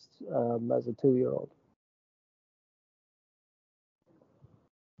in Ellis as a 2-year-old.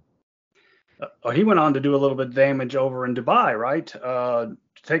 He went on to do a little bit of damage over in Dubai, right?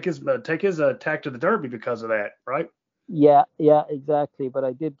 Take his attack to the Derby because of that, right? Yeah, exactly. But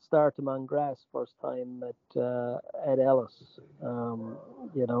I did start him on grass first time at Ellis.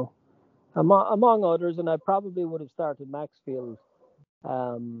 Among others, and I probably would have started Maxfield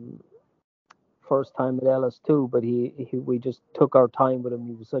first time at Ellis too. But we just took our time with him.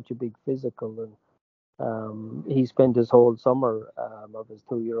 He was such a big physical, and he spent his whole summer of his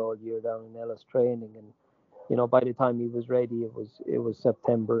 2-year-old year down in Ellis training. And by the time he was ready, it was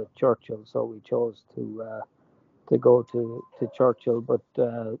September at Churchill. So we chose to go to Churchill, but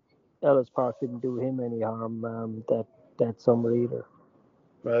Ellis Park didn't do him any harm that summer either.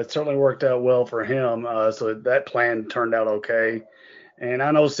 Well, it certainly worked out well for him. So that plan turned out okay. And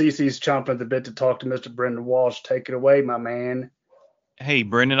I know Cece's chomping at the bit to talk to Mr. Brendan Walsh. Take it away, my man. Hey,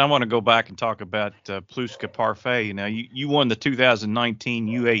 Brendan, I want to go back and talk about Plus Caparfe. Now, you won the 2019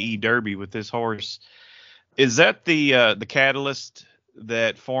 UAE Derby with this horse. Is that the catalyst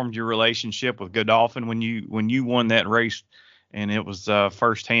that formed your relationship with Godolphin when you won that race, and it was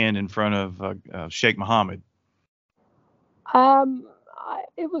firsthand in front of Sheikh Mohammed?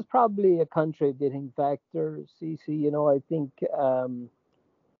 It was probably a contributing factor, CC.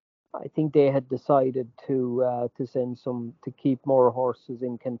 I think they had decided to keep more horses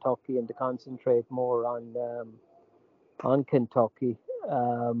in Kentucky and to concentrate more on Kentucky.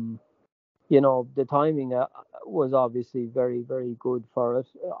 The timing was obviously very, very good for it.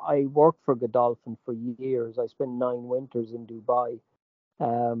 I worked for Godolphin for years. I spent 9 winters in Dubai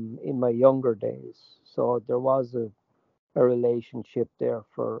in my younger days. So there was a relationship there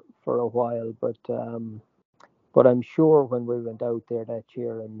for a while. But I'm sure when we went out there that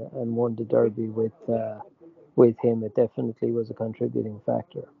year and won the Derby with him, it definitely was a contributing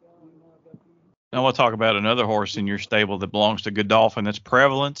factor. Now we'll talk about another horse in your stable that belongs to Godolphin. That's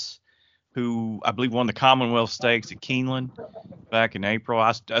Prevalence, who I believe won the Commonwealth Stakes at Keeneland back in April.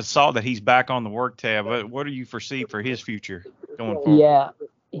 I saw that he's back on the work tab. What do you foresee for his future going forward? Yeah,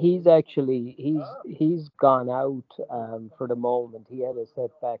 he's gone out for the moment. He had a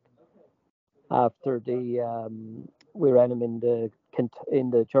setback after we ran him in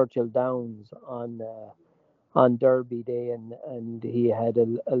the Churchill Downs on Derby Day, and he had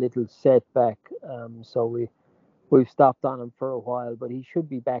a little setback. So we've stopped on him for a while, but he should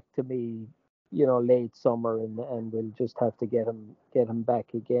be back to me, late summer, and we'll just have to get him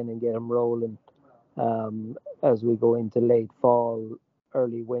back again and get him rolling as we go into late fall,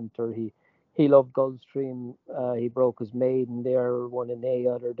 early winter. He loved Gulfstream. He broke his maiden there, won an A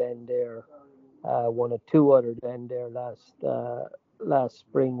other than there, won a 2 other than there last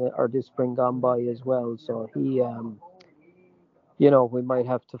spring or this spring gone by as well. So he we might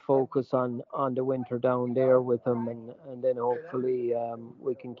have to focus on the winter down there with him, and then hopefully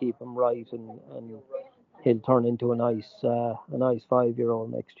we can keep him right, and he'll turn into a nice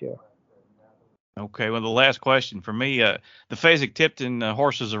 5-year-old next year. Okay, well, the last question for me, the Fasig-Tipton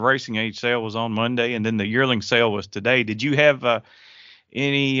horses of racing age sale was on Monday, and then the yearling sale was today. Did you have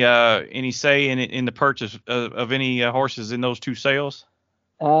any say in the purchase of any horses in those two sales?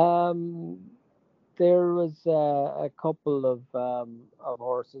 There was a couple of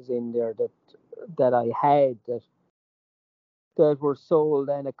horses in there that I had that were sold.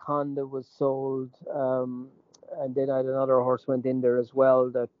 Anaconda was sold, and then I had another horse went in there as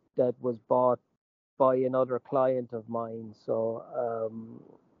well that was bought by another client of mine. So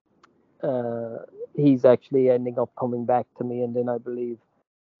he's actually ending up coming back to me, and then I believe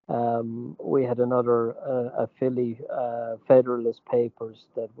We had another a filly, Federalist Papers,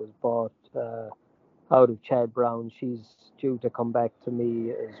 that was bought out of Chad Brown. She's due to come back to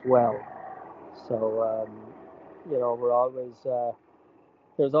me as well. So we're always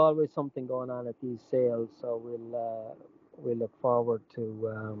there's always something going on at these sales. So we'll look forward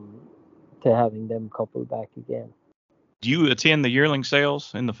to having them couple back again. Do you attend the yearling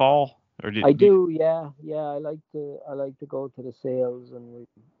sales in the fall? I do, yeah. I like to go to the sales and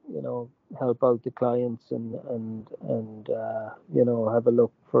help out the clients and have a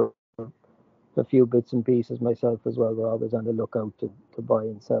look for a few bits and pieces myself as well. We're always on the lookout to buy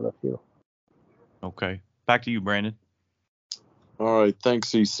and sell a few. Okay, back to you, Brandon. All right,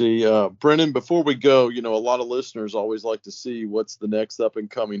 thanks, CC. Brendan, before we go, a lot of listeners always like to see what's the next up and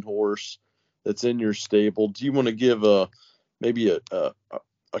coming horse that's in your stable. Do you want to give maybe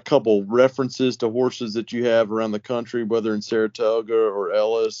a couple references to horses that you have around the country, whether in Saratoga or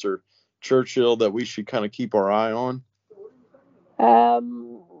Ellis or Churchill, that we should kind of keep our eye on?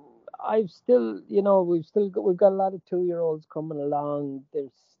 I've still, we've got a lot of 2-year-olds coming along. They're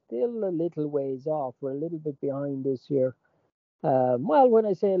still a little ways off. We're a little bit behind this year. Well, when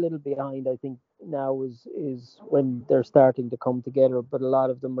I say a little behind, I think now is when they're starting to come together, but a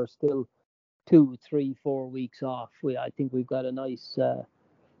lot of them are still 2, 3, 4 weeks off. I think we've got a nice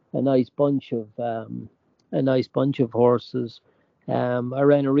bunch of horses. I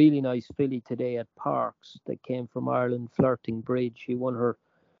ran a really nice filly today at Parks that came from Ireland, Flirting Bridge. She won her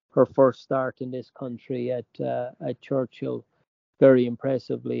first start in this country at Churchill very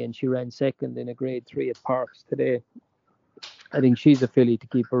impressively, and she ran second in a Grade 3 at Parks today. I think she's a filly to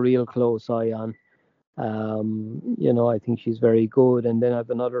keep a real close eye on. I think she's very good. And then I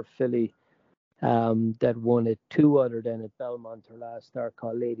have another filly that won at 2 other than at Belmont her last start,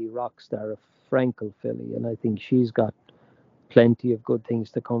 called Lady Rockstar, a Frankel filly, and I think she's got plenty of good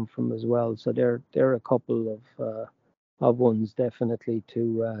things to come from as well. So they're a couple of ones definitely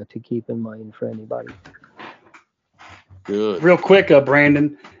to keep in mind for anybody. Good. Real quick,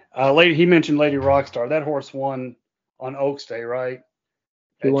 Brandon, he mentioned Lady Rockstar. That horse won on Oaks Day, right?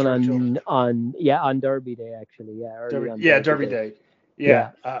 He won on Derby Day, actually. Yeah, Derby Day.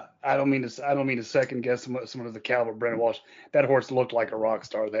 Yeah. I don't mean to second guess some of the caliber of Brendan Walsh. That horse looked like a rock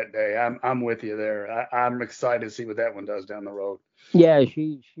star that day. I'm with you there. I'm excited to see what that one does down the road. Yeah,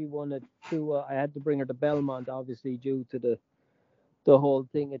 she won it too. I had to bring her to Belmont, obviously due to the whole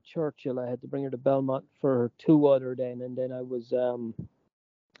thing at Churchill. I had to bring her to Belmont for her 2 other then, and then I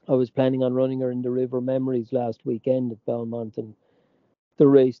was planning on running her in the River Memories last weekend at Belmont, and the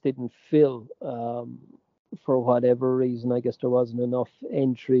race didn't fill for whatever reason. I guess there wasn't enough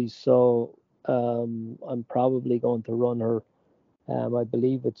entries, so I'm probably going to run her. I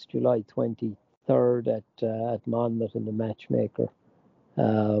believe it's July 23rd at Monmouth in the Matchmaker.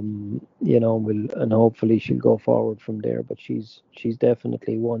 And hopefully she'll go forward from there. But she's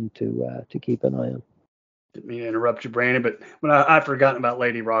definitely one to keep an eye on. Didn't mean to interrupt you, Brandon, but when I'd forgotten about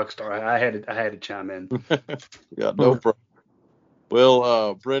Lady Rockstar, I had to chime in. Yeah, no problem.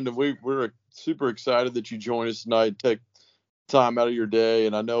 Well, Brendan, we're super excited that you joined us tonight. Take time out of your day,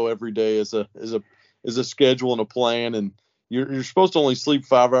 and I know every day is a schedule and a plan, and you're supposed to only sleep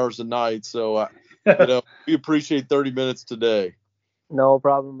 5 hours a night, so we appreciate 30 minutes today. No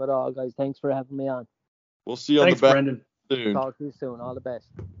problem at all, guys. Thanks for having me on. We'll see you on the back Brendan. soon. Talk to you soon. All the best.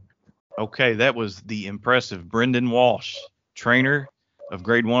 Okay, that was the impressive Brendan Walsh, trainer of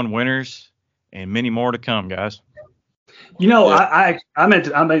Grade 1 winners, and many more to come, guys. I meant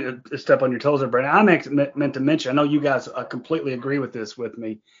to step on your toes there, Brandon. I meant to mention, I know you guys completely agree with this with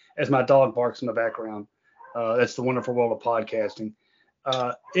me, as my dog barks in the background. That's the wonderful world of podcasting.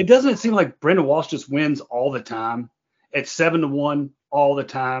 It doesn't seem like Brendan Walsh just wins all the time. It's 7-1 all the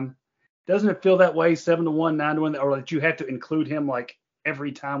time. Doesn't it feel that way, 7-1, 9-1, or that you have to include him like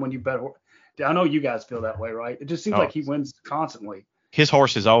every time when you bet? I know you guys feel that way, right? It just seems like he wins constantly. His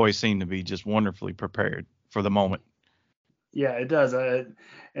horses always seem to be just wonderfully prepared for the moment. Yeah, it does.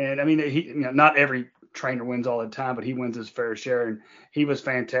 And I mean, not every trainer wins all the time, but he wins his fair share. And he was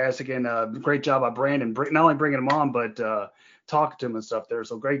fantastic. And great job by Brandon, not only bringing him on, but talking to him and stuff there.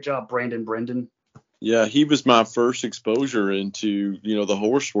 So great job, Brendan. Yeah, he was my first exposure into, the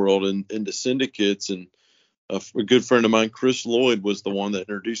horse world and into syndicates. And a good friend of mine, Chris Lloyd, was the one that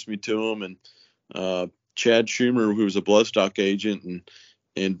introduced me to him. And Chad Schumer, who was a bloodstock agent,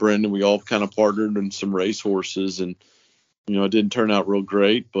 and Brendan, we all kind of partnered in some race horses. And it didn't turn out real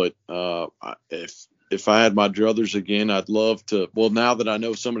great, but if I had my druthers again, I'd love to. Well, now that I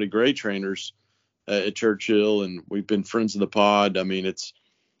know so many great trainers at Churchill, and we've been friends of the pod, I mean, if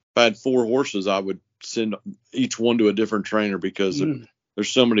I had 4 horses, I would send each one to a different trainer because there's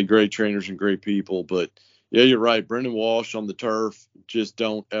so many great trainers and great people. But yeah, you're right. Brendan Walsh on the turf, just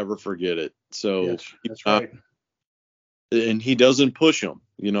don't ever forget it. So yes, that's right. And he doesn't push them.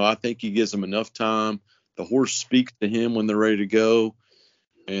 I think he gives them enough time. The horse speaks to him when they're ready to go.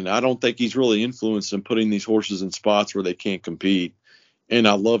 And I don't think he's really influenced in putting these horses in spots where they can't compete. And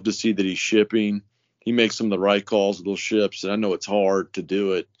I love to see that he's shipping. He makes some of the right calls with those ships. And I know it's hard to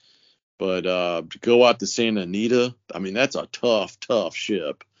do it. But to go out to Santa Anita, I mean, that's a tough, tough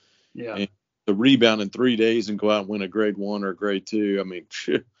ship. Yeah. And to rebound in 3 days and go out and win a grade 1 or a grade 2, I mean,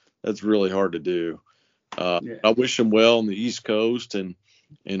 that's really hard to do. I wish him well on the East Coast and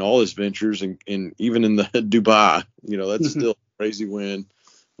all his ventures, and even in the Dubai. That's still a crazy win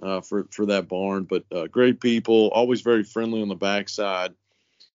for that barn. But great people, always very friendly on the backside.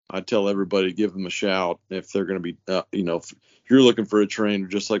 I tell everybody to give them a shout if they're going to be, if you're looking for a trainer,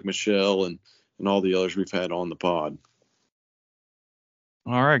 just like Michelle and all the others we've had on the pod.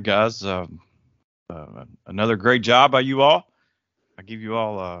 All right, guys. Another great job by you all. I give you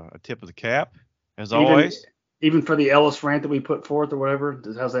all a tip of the cap, as always. Even for the Ellis rant that we put forth or whatever,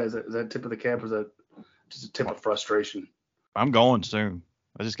 how's that? Is that tip of the cap, or is that just a tip of frustration? I'm going soon.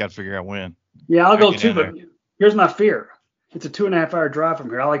 I just got to figure out when. Yeah, I'll go too, but here's my fear. It's a 2.5 hour drive from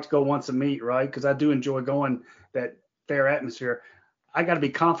here. I like to go once a meet, right? Because I do enjoy going that fair atmosphere. I got to be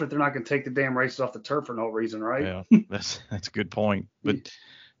confident they're not going to take the damn races off the turf for no reason, right? Yeah, that's a good point. But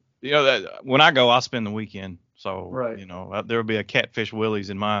that when I go, I'll spend the weekend. So right. There will be a Catfish Willie's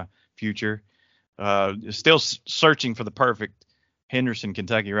in my future. Still searching for the perfect Henderson,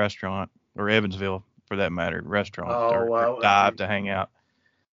 Kentucky restaurant, or Evansville for that matter, restaurant or dive to hang out.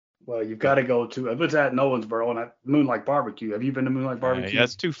 Well, you've got to go to, if it's at Nolensboro and at Moonlight Barbecue. Have you been to Moonlight Barbecue? Yeah,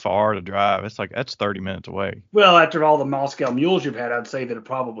 it's too far to drive. That's 30 minutes away. Well, after all the Moscow mules you've had, I'd say that it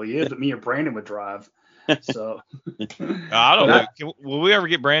probably is, but me and Brandon would drive. So I don't know. Will we ever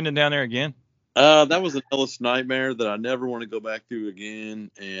get Brandon down there again? That was an Ellis nightmare that I never want to go back through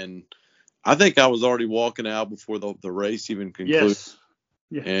again. And I think I was already walking out before the race even concluded. Yes.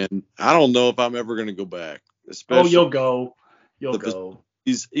 Yeah. And I don't know if I'm ever going to go back. Especially you'll go. You'll go.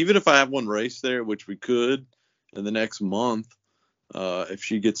 Even if I have one race there, which we could in the next month, if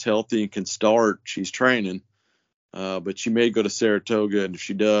she gets healthy and can start, she's training. But she may go to Saratoga, and if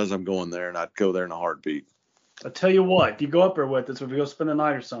she does, I'm going there, and I'd go there in a heartbeat. I'll tell you what, if you go up there with us, if we go spend the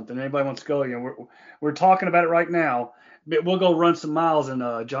night or something, anybody wants to go, we're talking about it right now. But we'll go run some miles in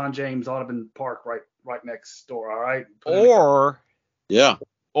John James Audubon Park right next door, all right? Or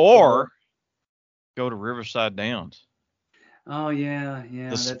go to Riverside Downs. Oh, yeah.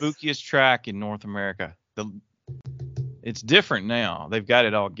 The spookiest track in North America. It's different now. They've got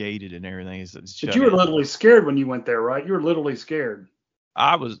it all gated and everything. But you were literally scared when you went there, right? You were literally scared.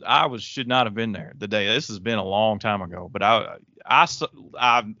 I should not have been there the day. This has been a long time ago. But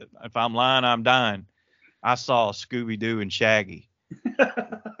if I'm lying, I'm dying. I saw Scooby-Doo and Shaggy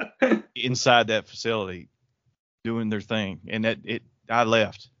inside that facility doing their thing, and I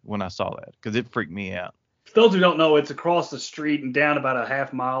left when I saw that because it freaked me out. For those who don't know, it's across the street and down about a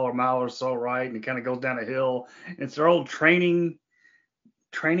half mile or mile or so, right? And it kind of goes down a hill. It's their old training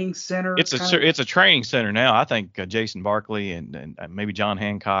center. It's a training center now. I think Jason Barkley and maybe John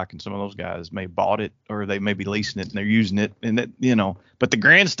Hancock and some of those guys may have bought it, or they may be leasing it and they're using it. And but the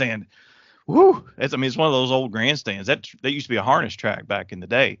grandstand, whoo! It's one of those old grandstands that used to be a harness track back in the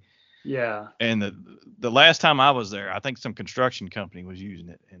day. Yeah. And the last time I was there, I think some construction company was using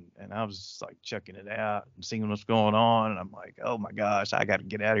it, and I was just like checking it out and seeing what's going on, and I'm like, oh my gosh, I got to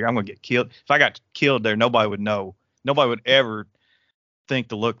get out of here. I'm gonna get killed. If I got killed there, nobody would know. Nobody would ever think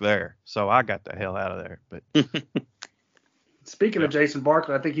to look there. So I got the hell out of there. But speaking of Jason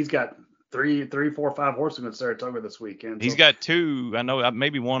Barkley, I think he's got 3, 4, 5 horses in Saratoga this weekend. He's got 2. I know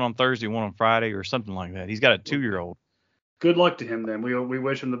maybe one on Thursday, one on Friday, or something like that. He's got a 2-year-old. Good luck to him then. We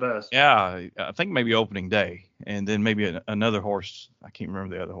wish him the best. Yeah, I think maybe opening day, and then maybe another horse. I can't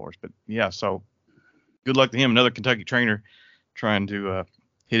remember the other horse, but yeah. So good luck to him. Another Kentucky trainer trying to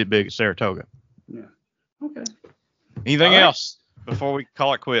hit it big at Saratoga. Yeah. Okay. Anything else before we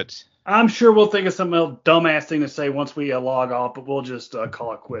call it quits? I'm sure we'll think of some dumbass thing to say once we log off, but we'll just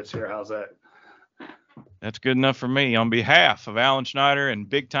call it quits here. How's that? That's good enough for me. On behalf of Alan Schneider and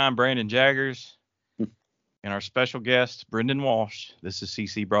big time Brandon Jaggers and our special guest, Brendan Walsh, this is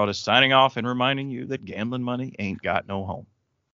CC Broaddus signing off and reminding you that gambling money ain't got no home.